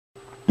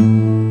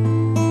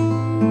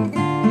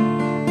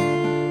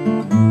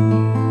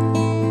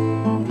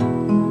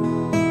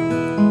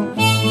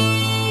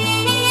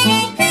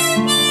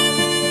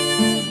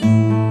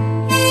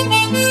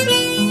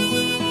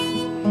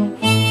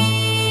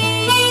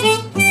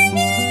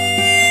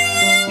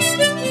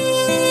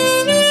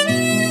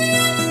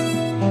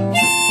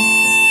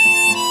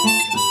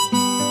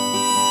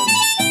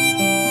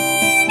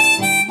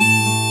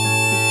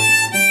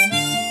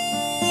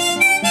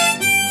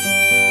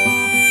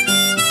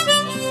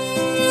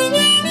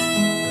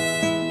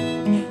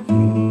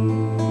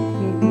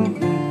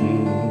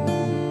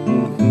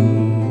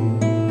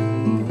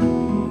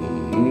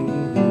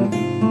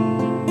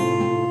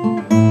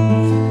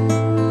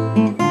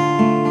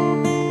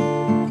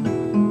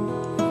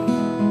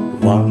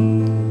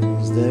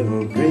Once there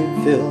were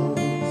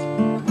Greenfields,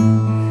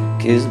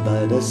 kissed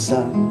by the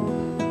sun.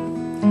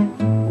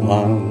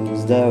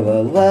 Once there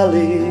were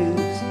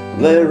valleys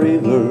where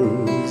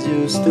rivers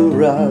used to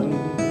run.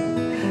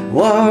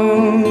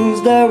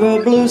 Once there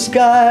were blue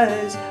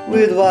skies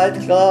with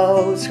white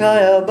clouds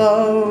high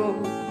above.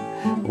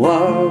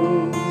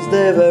 Once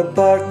they were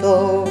part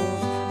of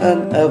an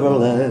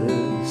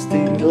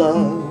everlasting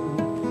love.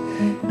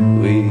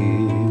 We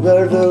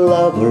were the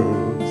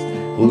lovers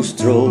who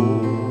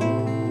strolled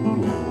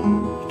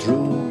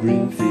through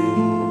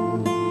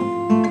Greenfield.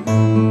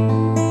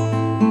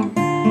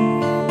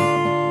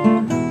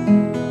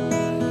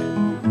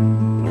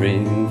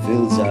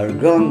 Greenfields are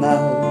gone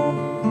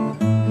now,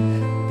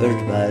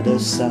 burned by the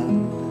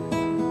sun.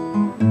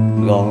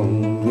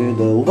 Gone with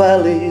the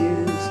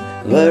valleys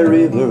where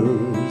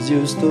rivers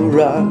used to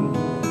run.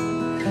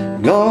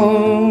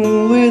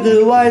 Gone with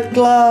the white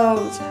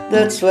clouds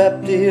that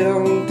swept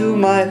into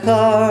my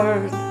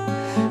heart.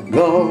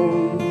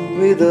 Gone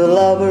with the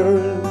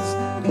lovers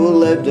who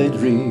let their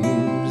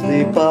dreams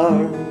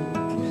depart.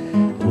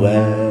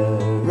 Where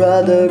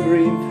are the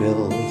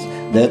Greenfields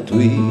that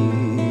we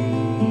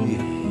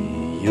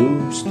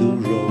used to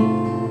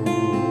roam?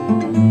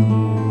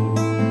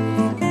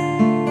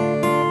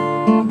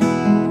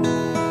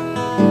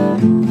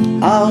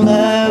 I'll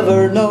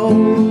never know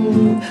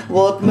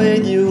what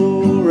made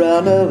you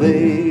run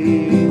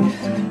away.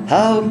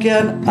 How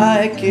can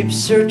I keep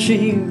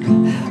searching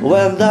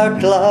when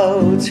dark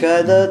clouds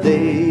hide the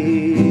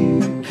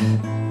day?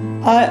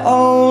 I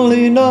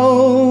only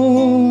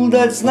know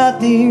there's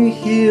nothing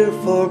here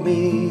for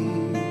me,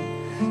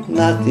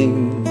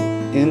 nothing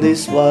in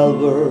this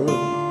wild world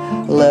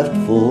left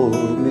for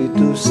me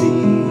to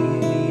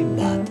see.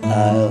 But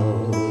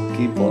I'll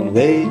keep on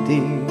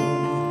waiting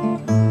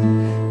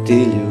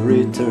till you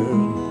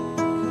return.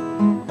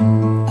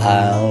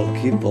 I'll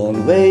keep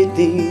on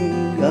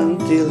waiting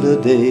until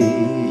the day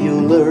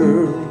you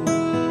learn.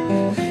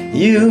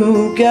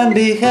 You can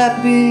be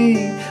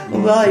happy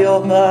while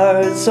your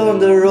heart's on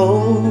the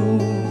road.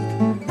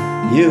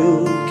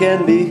 You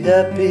can be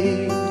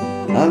happy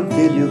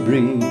until you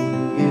bring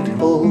it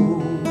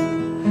home.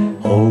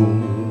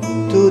 Home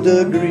to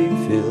the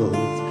Greenfields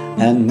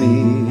and me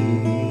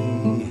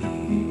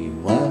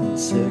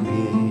once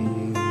again.